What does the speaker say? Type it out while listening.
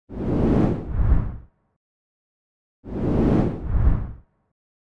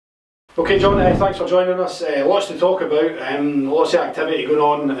Okay, John, thanks for joining us. Lots to talk about, lots of activity going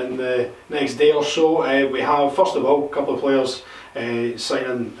on in the next day or so. We have, first of all, a couple of players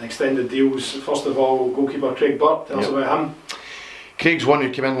signing extended deals. First of all, goalkeeper Craig Burt, tell us about him. Craig's one who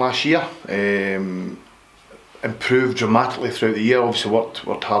came in last year, improved dramatically throughout the year. Obviously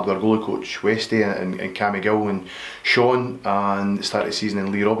worked hard with our goalie coach Westy and Cammy Gill and Sean, and started the season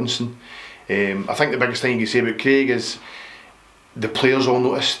in Lee Robinson. I think the biggest thing you can say about Craig is the players all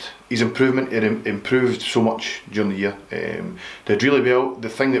noticed his improvement. It improved so much during the year. Did really well. The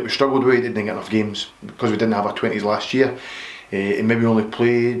thing that we struggled with, he didn't get enough games because we didn't have our 20s last year. He maybe only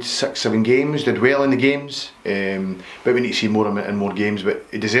played 6-7 games, did well in the games, but we need to see more of him in more games. But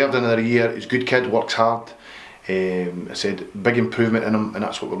he deserved another year. He's a good kid, works hard. I said big improvement in him, and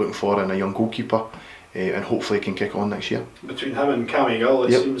that's what we're looking for in a young goalkeeper. And hopefully he can kick on next year. Between him and Cammy Gill,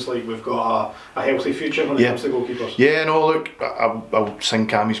 it seems like we've got a healthy future when it comes to goalkeepers. Yeah, no, look, I'll sing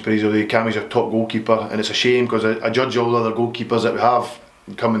Cammy's praise away. Cammy's a top goalkeeper, and it's a shame because I judge all the other goalkeepers that we have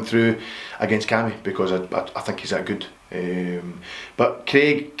coming through against Cammy because I think he's that good. But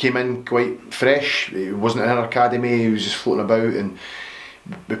Craig came in quite fresh. He wasn't in our academy, he was just floating about, and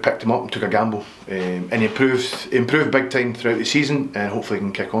we picked him up and took a gamble. And he improved big time throughout the season, and hopefully he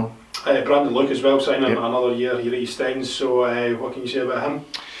can kick on. Brandon Luke as well, signing another year here at East End, so what can you say about him?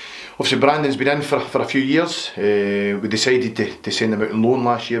 Obviously Brandon's been in for a few years. We decided to send him out on loan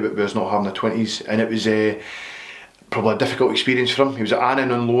last year, but we was not having the 20s, and it was probably a difficult experience for him. He was at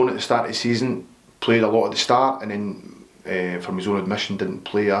Annan on loan at the start of the season, played a lot at the start, and then from his own admission didn't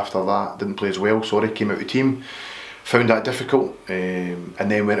play after that, didn't play as well, came out of the team. Found that difficult, and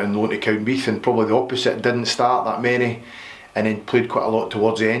then went on loan to Cowdenbeath, and probably the opposite, didn't start that many, and then played quite a lot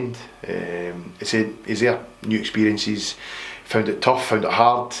towards the end. He said he's there, new experiences, found it tough, found it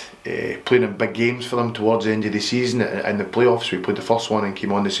hard, playing in big games for them towards the end of the season. In the playoffs we played the first one and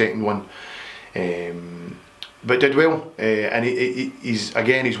came on the second one, but did well, and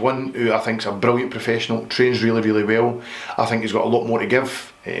he's one who I think is a brilliant professional, trains really well. I think he's got a lot more to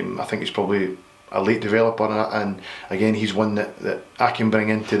give. I think he's probably a late developer, and again he's one that I can bring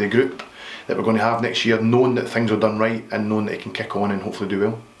into the group that we're going to have next year, knowing that things are done right and knowing that he can kick on and hopefully do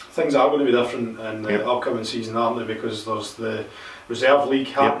well. Things are going to be different in the upcoming season, aren't they, because there's the Reserve League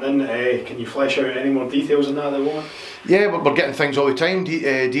happening. Can you flesh out any more details on that at the moment? Yeah, we're getting things all the time,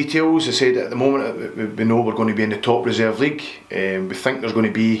 details. I said at the moment we know we're going to be in the top Reserve League. We think there's going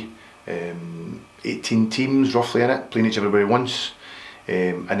to be 18 teams roughly in it, playing each everybody once.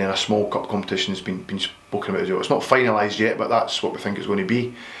 And then a small cup competition has been spoken about as well. It's not finalised yet, but that's what we think it's going to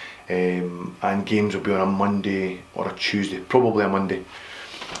be. And games will be on a Monday or a Tuesday, probably a Monday.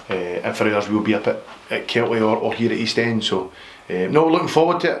 And for others we'll be up at Keltley or here at East End. So no, looking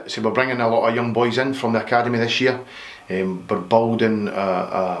forward to it. So we're bringing a lot of young boys in from the academy this year. We're building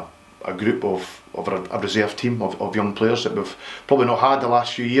a group of a reserve team of young players that we've probably not had the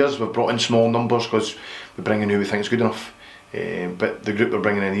last few years. We've brought in small numbers because we bring in who we think is good enough. But the group we're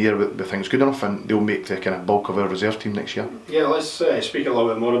bringing in here we think is good enough, and they'll make the kind of bulk of our reserve team next year. Yeah, let's speak a little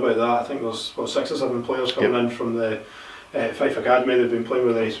bit more about that. I think there's 6 or 7 players coming in from the Fife Academy. They've been playing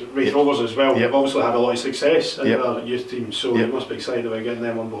with the Raith Rovers as well. They've obviously had a lot of success in their youth team, so you must be excited about getting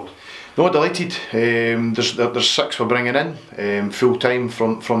them on board. No, delighted. There's 6 we're bringing in full time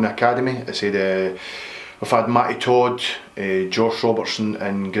from the academy. I said we've had Matty Todd, Josh Robertson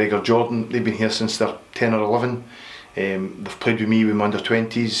and Gregor Jordan. They've been here since they're 10 or 11. They've played with me with my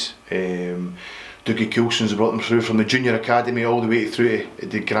under-20s. Dougie Coulson's brought them through from the junior academy all the way through to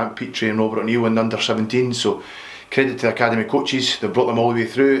the Grant Petrie and Robert O'Neill in the under-17s. So credit to the academy coaches, they've brought them all the way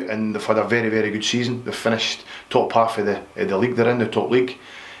through, and they've had a very good season. They've finished top half of the league they're in, the top league,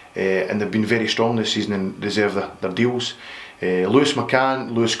 and they've been very strong this season and deserve their deals. Lewis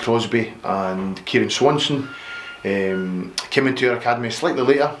McCann, Lewis Crosby and Kieran Swanson came into our academy slightly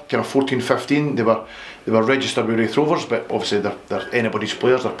later, kind of 14-15. They were registered with Raith Rovers, but obviously they're anybody's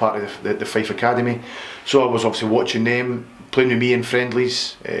players. They're part of the Fife Academy. So I was obviously watching them, playing with me in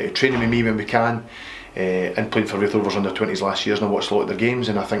friendlies, training with me when we can, and playing for Raith Rovers under 20s last year. And I watched a lot of their games,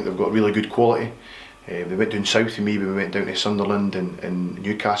 and I think they've got really good quality. They went down south with me, we went down to Sunderland and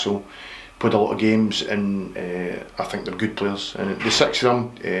Newcastle, played a lot of games, and I think they're good players. And the 6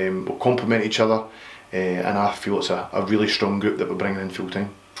 of them will complement each other. And I feel it's a really strong group that we're bringing in full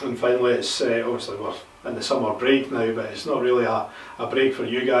time. And finally, it's obviously we're in the summer break now, but it's not really a break for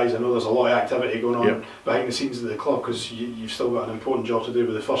you guys. I know there's a lot of activity going on behind the scenes of the club, because you've still got an important job to do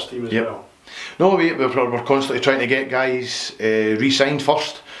with the first team as well. No, we're constantly trying to get guys re-signed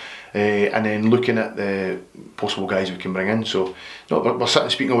first, and then looking at the possible guys we can bring in. So no, we're sitting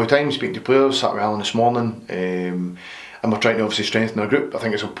speaking all the time, speaking to players. Sat with Alan this morning. we're trying to obviously strengthen our group. I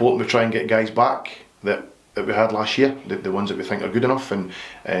think it's important we try and get guys back that we had last year, the ones that we think are good enough and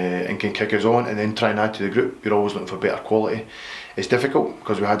can kick us on, and then try and add to the group. You're always looking for better quality. It's difficult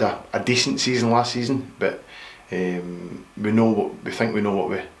because we had a decent season last season, but we know what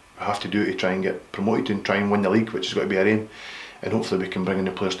we have to do to try and get promoted and try and win the league, which has got to be our aim, and hopefully we can bring in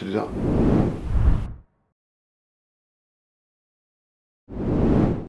the players to do that.